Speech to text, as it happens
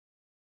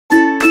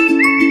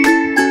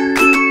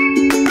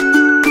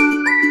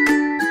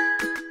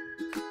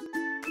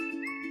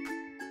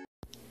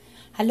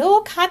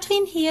Hello,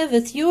 Katrin here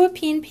with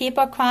European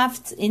Paper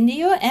Crafts in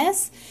the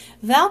US.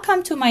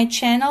 Welcome to my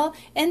channel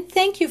and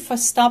thank you for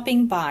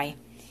stopping by.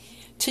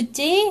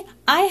 Today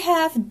I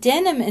have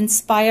denim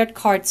inspired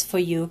cards for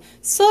you,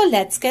 so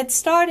let's get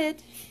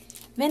started.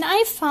 When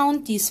I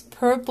found these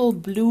purple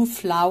blue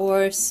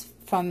flowers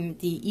from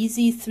the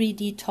Easy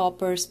 3D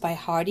Toppers by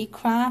Hardy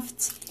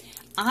Crafts,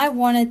 I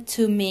wanted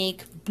to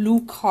make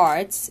blue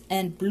cards,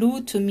 and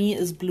blue to me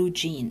is blue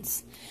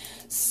jeans.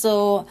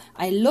 So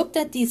I looked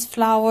at these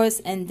flowers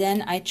and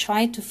then I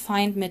tried to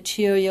find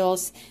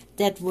materials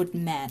that would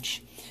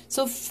match.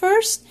 So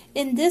first,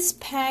 in this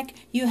pack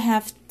you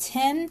have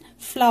 10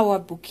 flower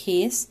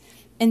bouquets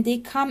and they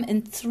come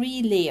in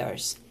 3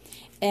 layers.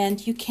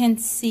 And you can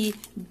see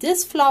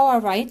this flower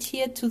right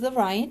here to the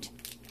right,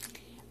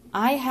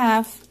 I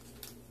have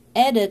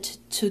added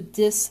to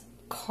this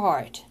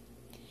card.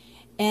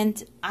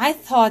 And I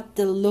thought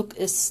the look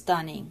is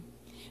stunning.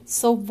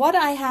 So what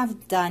I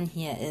have done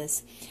here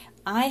is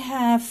I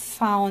have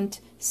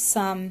found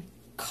some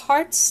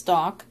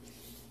cardstock,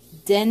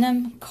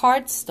 denim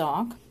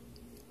cardstock,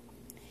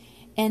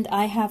 and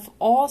I have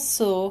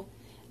also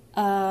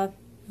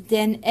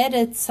then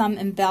added some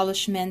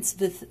embellishments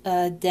with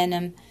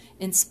denim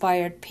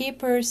inspired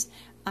papers.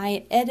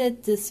 I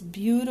added this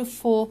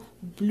beautiful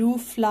blue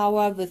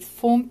flower with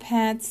foam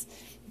pads.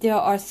 There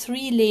are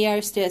 3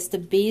 layers. There's the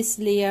base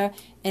layer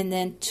and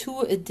then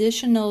 2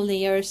 additional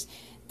layers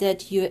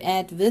that you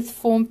add with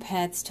foam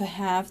pads to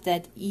have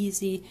that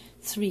easy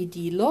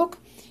 3D look.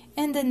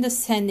 And then the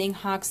sending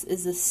hugs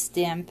is a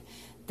stamp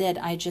that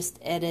I just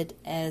added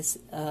as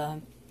a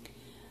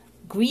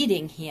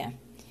greeting here.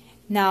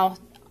 Now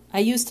I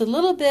used a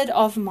little bit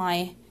of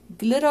my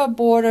glitter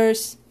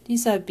borders.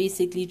 These are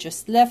basically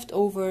just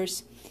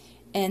leftovers,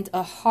 and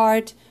a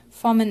heart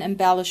from an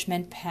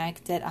embellishment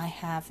pack that I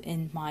have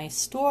in my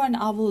store, and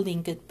I will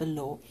link it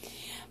below.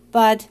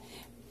 But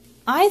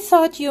I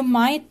thought you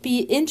might be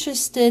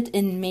interested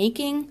in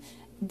making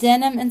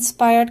denim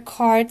inspired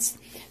cards.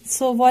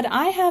 So what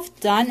I have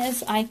done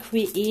is I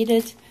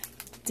created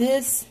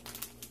this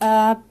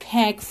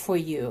pack for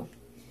you.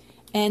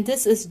 And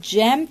this is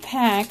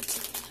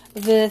jam-packed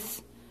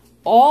with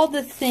all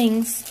the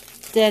things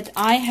that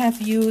I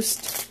have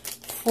used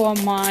for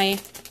my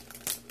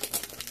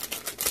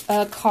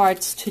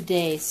cards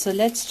today. So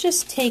let's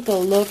just take a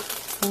look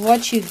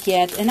what you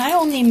get. And I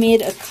only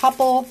made a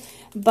couple,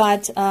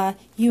 but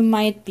you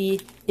might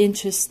be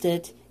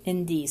interested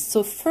in these.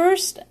 So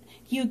first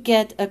you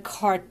get a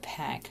card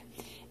pack,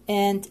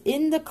 and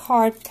in the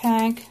card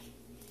pack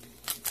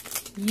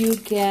you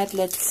get,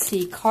 let's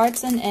see,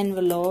 cards and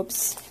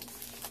envelopes,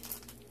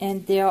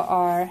 and there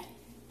are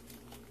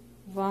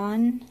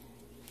 1,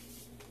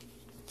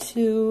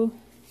 2,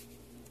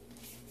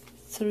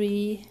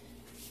 3,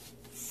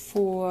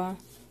 4,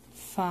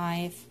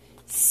 5,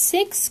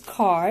 6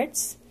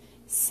 cards.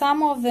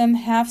 Some of them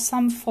have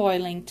some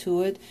foiling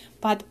to it,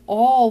 but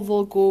all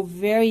will go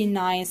very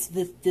nice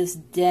with this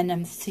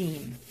denim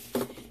theme.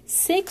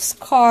 6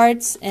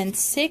 cards and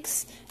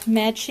 6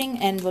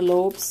 matching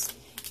envelopes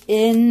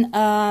in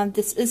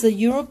this is a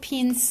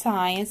European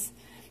size,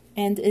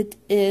 and it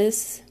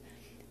is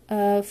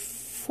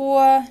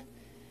 4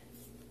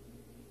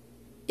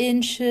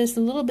 inches,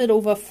 a little bit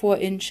over 4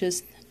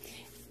 inches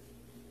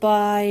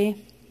by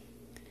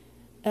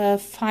 5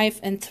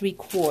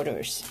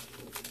 3/4.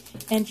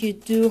 And you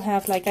do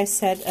have, like I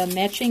said, a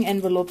matching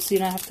envelope, so you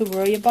don't have to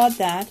worry about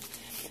that.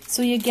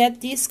 So you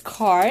get these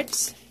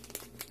cards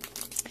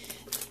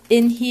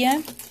in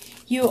here.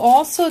 You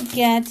also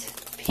get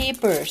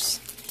papers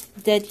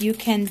that you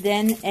can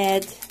then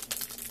add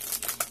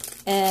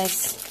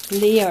as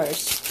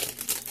layers.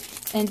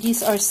 And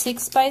these are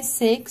 6 by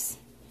 6.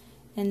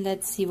 And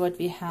let's see what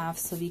we have.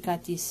 So we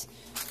got these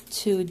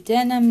 2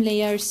 denim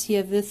layers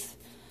here with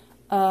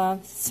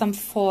some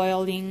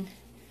foiling.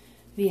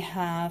 We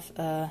have,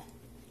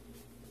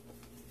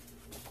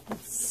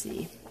 let's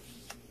see,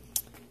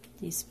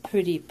 these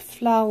pretty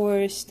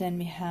flowers. Then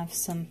we have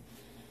some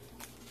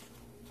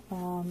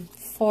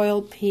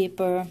foil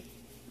paper,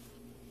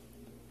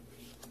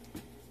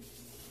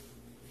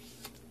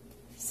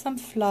 some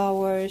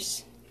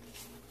flowers.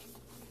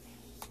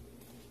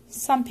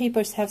 Some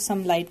papers have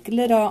some light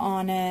glitter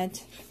on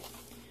it,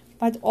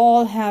 but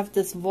all have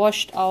this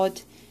washed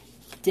out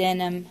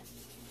denim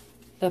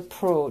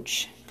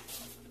approach.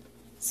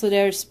 So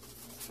there's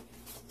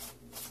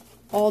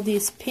all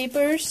these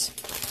papers.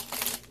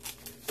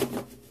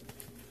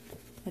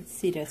 Let's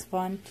see, there's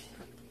 1,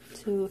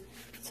 2,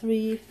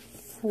 3,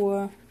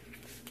 4,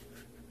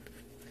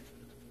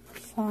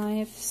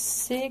 5,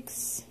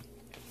 6,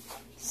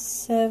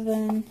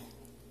 7,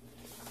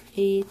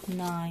 8,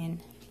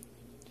 9,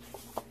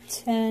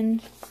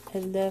 10,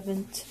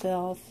 11,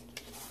 12,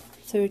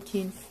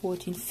 13,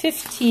 14,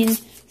 15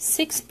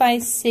 6 by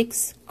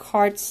 6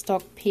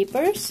 cardstock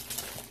papers.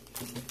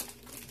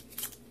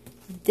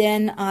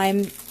 Then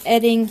I'm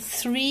adding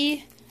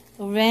 3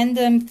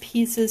 random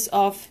pieces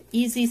of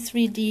Easy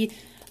 3D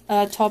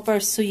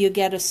toppers, so you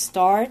get a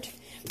start.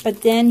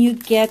 But then you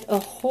get a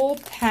whole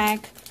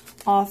pack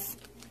of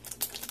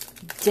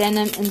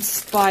denim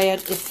inspired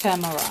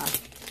ephemera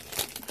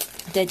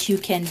that you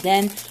can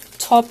then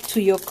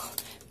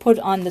put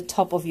on the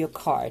top of your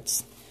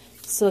cards.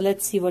 So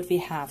let's see what we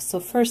have. So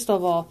first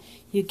of all,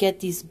 you get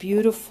these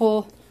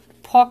beautiful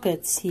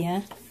pockets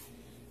here.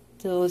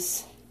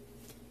 Those,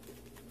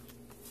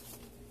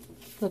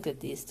 look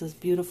at these, those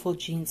beautiful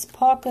jeans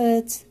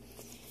pockets.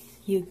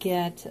 You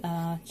get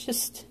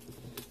just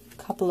a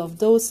couple of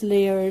those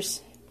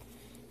layers,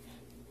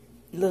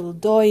 little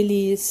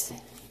doilies,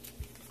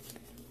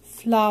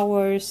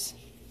 flowers,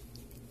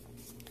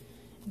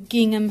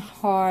 gingham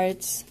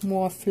hearts,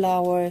 more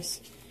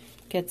flowers,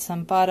 get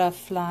some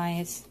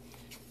butterflies,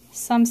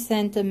 some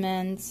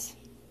sentiments,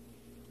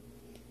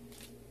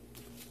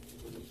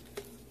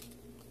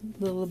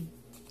 little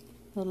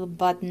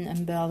button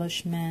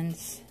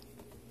embellishments,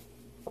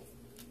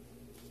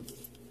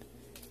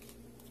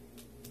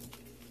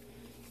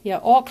 yeah,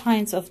 all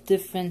kinds of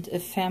different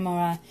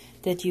ephemera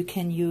that you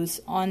can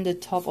use on the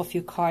top of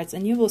your cards,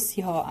 and you will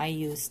see how I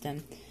use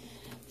them.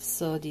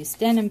 So these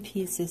denim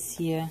pieces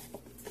here.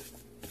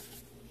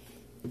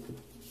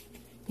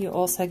 You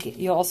also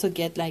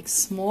get like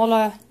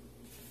smaller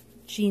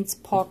jeans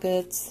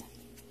pockets.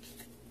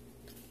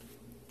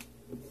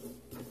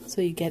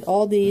 So you get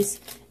all these,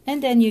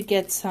 and then you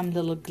get some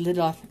little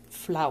glitter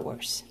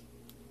flowers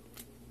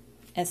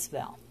as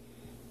well.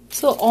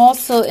 So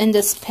also in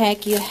this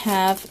pack you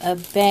have a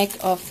bag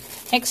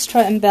of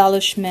extra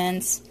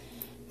embellishments.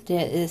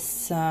 There is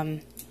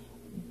some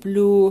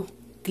blue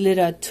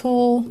glitter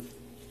tulle.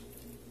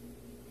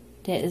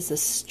 There is a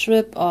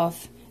strip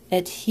of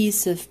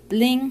adhesive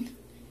bling.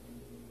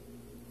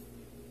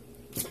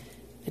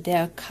 There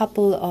are a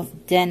couple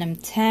of denim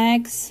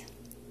tags.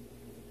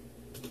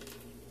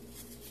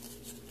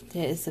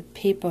 There is a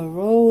paper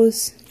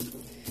rose,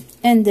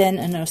 and then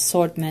an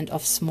assortment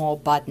of small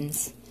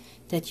buttons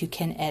that you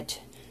can add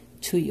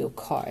to your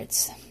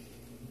cards.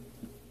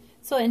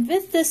 So, and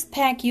with this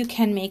pack you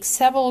can make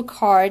several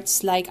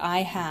cards like I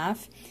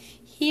have.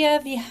 Here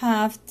we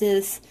have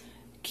this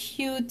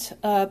cute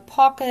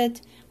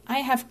pocket. I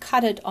have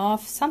cut it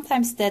off.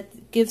 Sometimes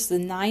that gives a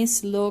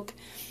nice look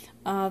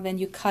when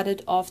you cut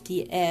it off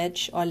the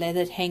edge or let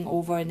it hang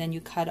over and then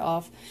you cut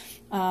off.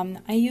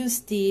 I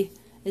used the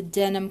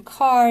denim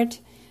card.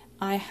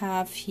 I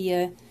have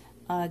here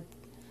a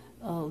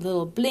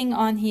little bling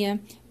on here.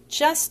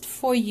 Just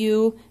for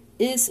you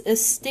is a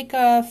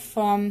sticker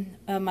from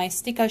my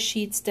sticker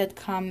sheets that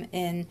come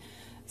in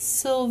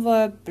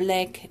silver,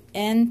 black,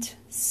 and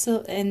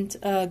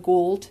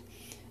gold,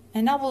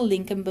 and I will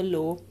link them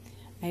below.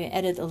 I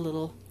added a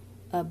little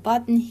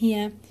button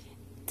here.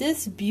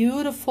 This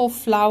beautiful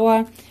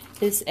flower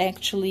is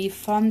actually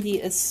from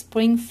the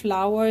spring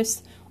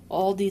flowers,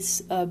 all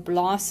these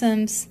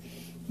blossoms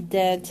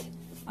that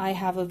I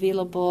have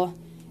available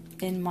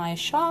in my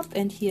shop,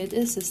 and here it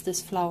is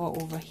this flower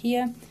over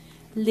here,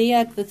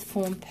 layered with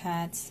foam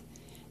pads,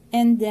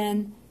 and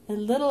then a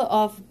little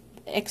of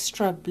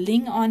extra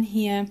bling on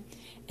here,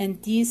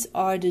 and these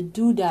are the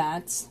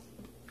doodads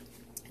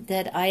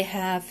that I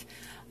have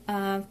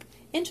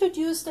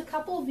introduced a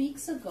couple of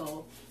weeks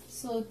ago.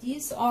 So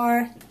these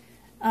are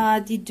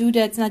the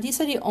doodads. Now these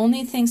are the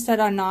only things that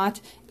are not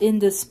in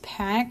this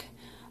pack,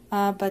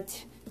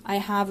 but I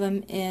have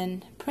them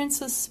in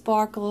Princess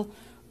Sparkle,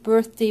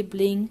 Birthday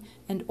Bling,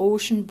 and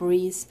Ocean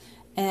Breeze,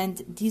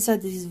 and these are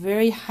these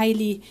very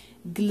highly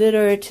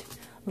glittered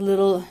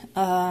little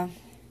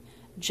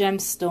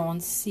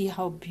gemstones. See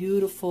how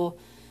beautiful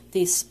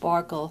they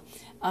sparkle,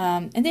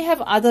 and they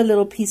have other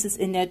little pieces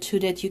in there too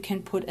that you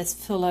can put as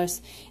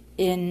fillers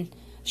in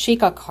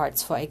shaker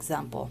cards, for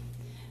example.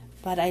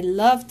 But I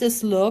love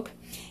this look.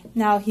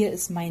 Now here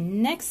is my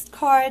next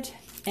card,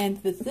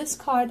 and with this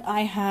card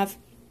I have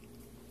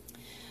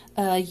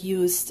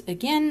used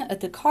again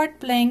the card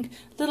blank,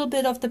 a little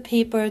bit of the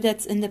paper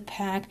that's in the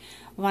pack,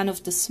 one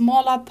of the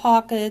smaller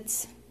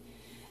pockets,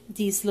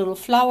 these little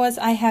flowers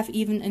I have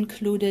even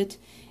included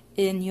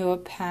in your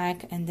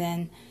pack, and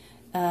then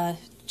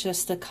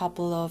just a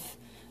couple of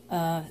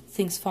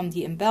things from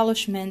the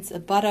embellishments. A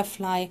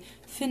butterfly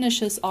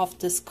finishes off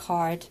this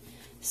card.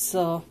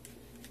 So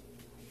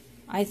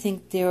I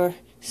think they're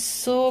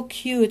so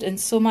cute and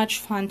so much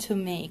fun to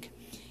make.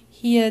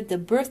 Here the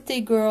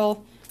birthday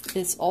girl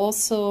is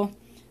also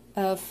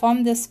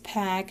from this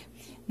pack.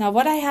 Now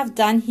what I have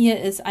done here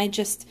is I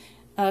just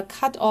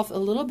cut off a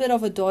little bit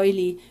of a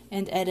doily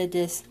and added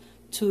this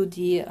to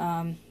the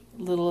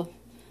little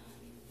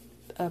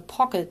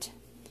pocket,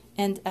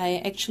 and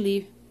I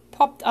actually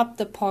popped up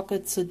the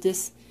pocket so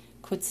this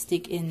could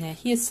stick in there.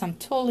 Here's some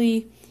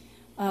tulle,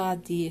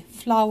 the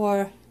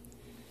flower,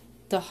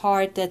 the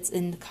heart that's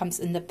comes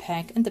in the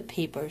pack, and the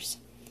papers.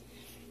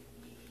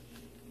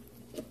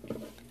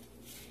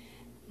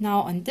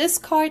 Now on this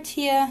card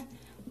here,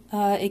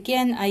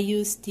 again I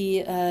used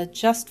the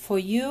Just For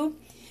You.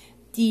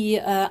 The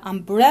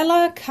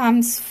umbrella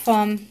comes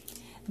from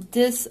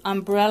this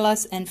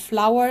Umbrellas and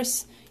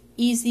Flowers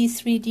Easy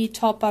 3D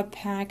Topper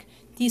pack.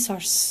 These are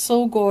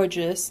so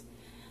gorgeous.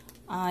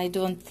 I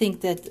don't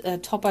think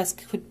that toppers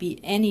could be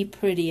any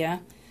prettier.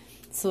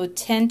 So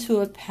 10 to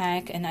a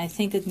pack, and I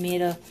think it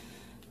made a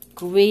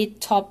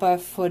great topper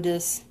for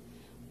this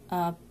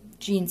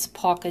jeans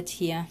pocket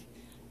here.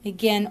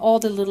 Again, all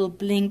the little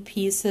bling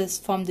pieces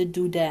from the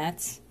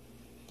doodads,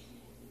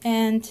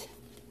 and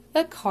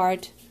a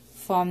card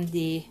from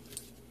the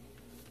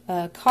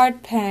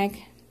card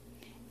pack.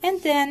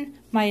 And then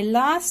my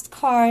last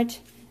card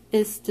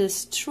is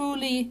this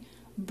truly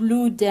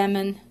blue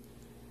denim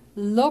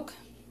look.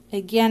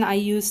 Again, I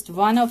used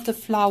one of the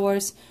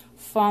flowers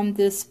from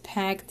this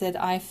pack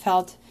that I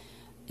felt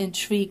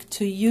intrigued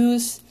to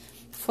use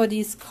for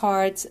these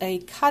cards.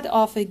 I cut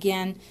off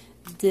again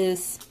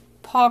this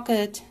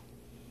pocket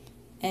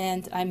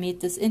and I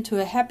made this into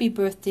a happy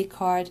birthday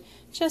card.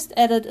 Just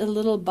added a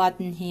little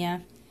button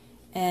here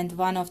and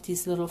one of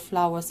these little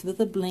flowers with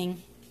a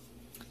bling,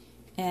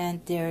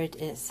 and there it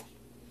is.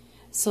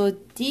 So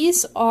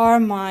these are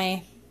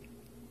my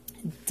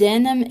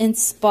denim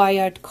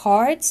inspired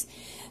cards.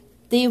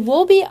 They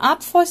will be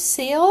up for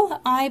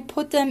sale. I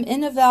put them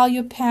in a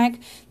value pack.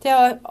 They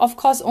are of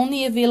course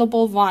only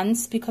available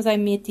once because I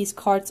made these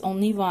cards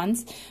only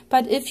once.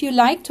 But if you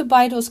like to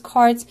buy those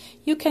cards,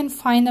 you can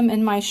find them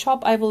in my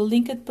shop. I will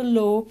link it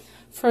below.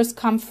 First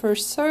come,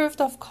 first served,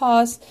 of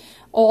course.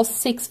 All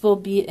 6 will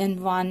be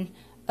in one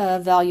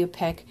value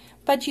pack.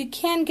 But you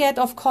can get,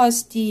 of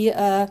course,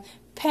 the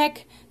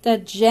pack, the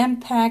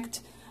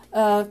jam-packed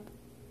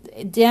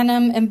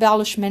denim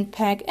embellishment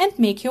pack, and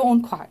make your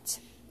own cards.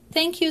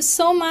 Thank you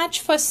so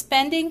much for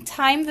spending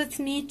time with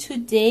me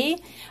today.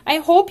 I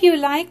hope you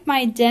liked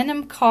my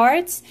denim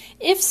cards.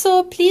 If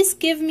so, please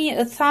give me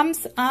a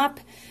thumbs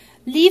up,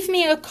 leave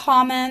me a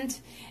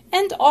comment,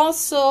 and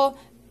also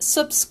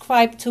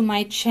subscribe to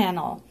my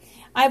channel.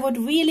 I would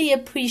really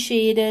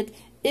appreciate it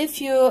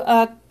if you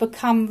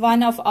become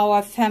one of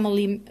our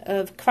family,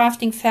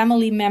 crafting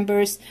family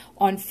members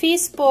on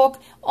Facebook.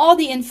 All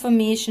the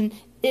information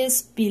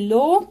is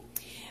below.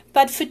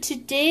 But for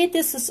today,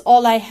 this is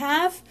all I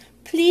have.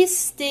 Please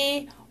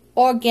stay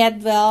or get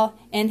well,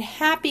 and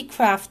happy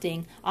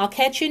crafting. I'll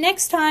catch you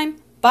next time.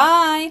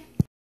 Bye.